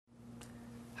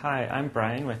Hi, I'm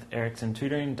Brian with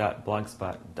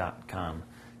ericksontutoring.blogspot.com.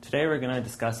 Today we're going to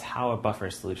discuss how a buffer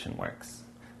solution works.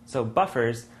 So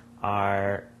buffers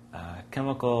are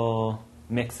chemical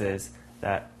mixes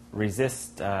that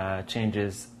resist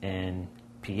changes in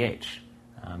pH.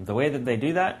 The way that they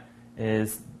do that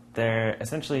is they're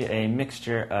essentially a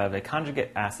mixture of a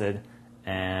conjugate acid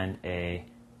and a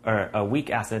weak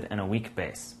acid and a weak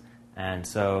base. And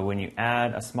so when you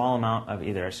add a small amount of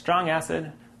either a strong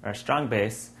acid or a strong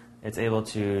base, it's able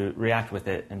to react with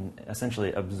it and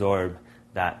essentially absorb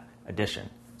that addition.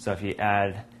 So if you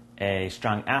add a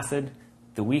strong acid,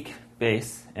 the weak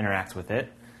base interacts with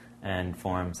it and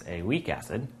forms a weak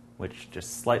acid, which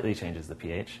just slightly changes the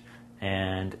pH.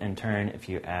 And in turn, if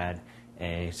you add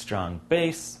a strong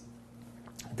base,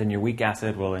 then your weak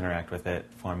acid will interact with it,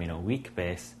 forming a weak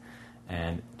base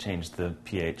and change the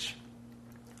pH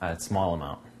a small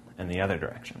amount in the other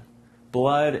direction.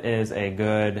 Blood is a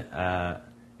good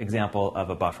example of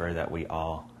a buffer that we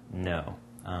all know.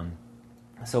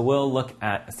 So we'll look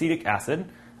at acetic acid,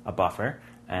 a buffer,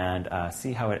 and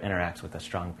see how it interacts with a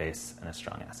strong base and a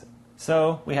strong acid.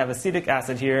 So we have acetic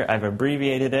acid here. I've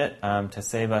abbreviated it to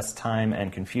save us time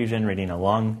and confusion reading a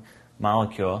long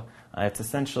molecule. It's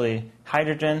essentially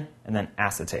hydrogen and then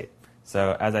acetate.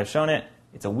 So as I've shown it,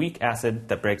 it's a weak acid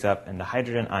that breaks up into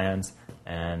hydrogen ions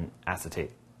and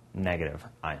acetate negative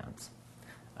ions.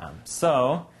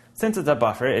 So since it's a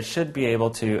buffer, it should be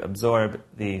able to absorb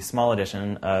the small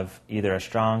addition of either a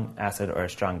strong acid or a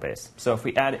strong base. So if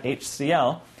we add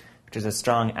HCl, which is a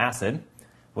strong acid,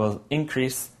 we'll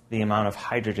increase the amount of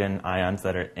hydrogen ions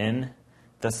that are in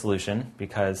the solution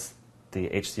because the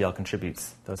HCl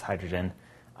contributes those hydrogen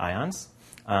ions.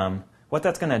 What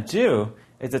that's going to do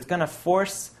is it's going to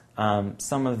force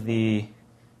some of the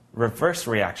reverse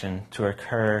reaction to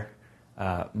occur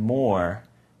more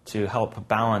to help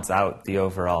balance out the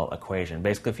overall equation.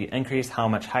 Basically, if you increase how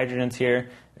much hydrogen's here,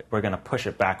 we're going to push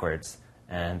it backwards.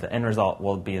 And the end result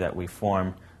will be that we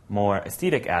form more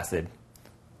acetic acid,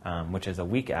 which is a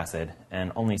weak acid,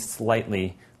 and only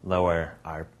slightly lower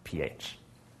our pH.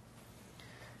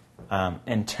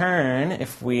 In turn,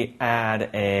 if we add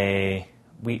a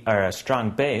strong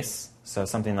base, so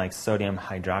something like sodium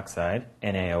hydroxide,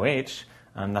 NaOH,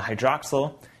 the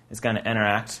hydroxyl is going to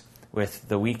interact with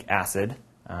the weak acid,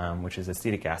 which is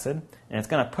acetic acid, and it's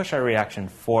going to push our reaction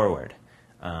forward,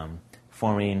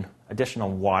 forming additional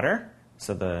water.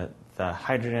 So the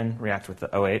hydrogen reacts with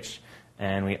the OH,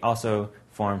 and we also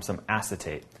form some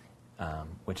acetate,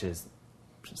 which is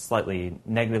slightly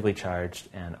negatively charged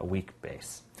and a weak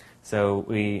base. So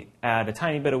we add a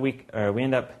tiny bit of we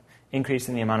end up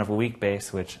increasing the amount of a weak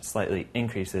base, which slightly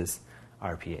increases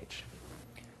our pH.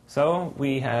 So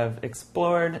we have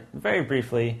explored very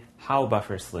briefly how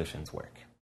buffer solutions work.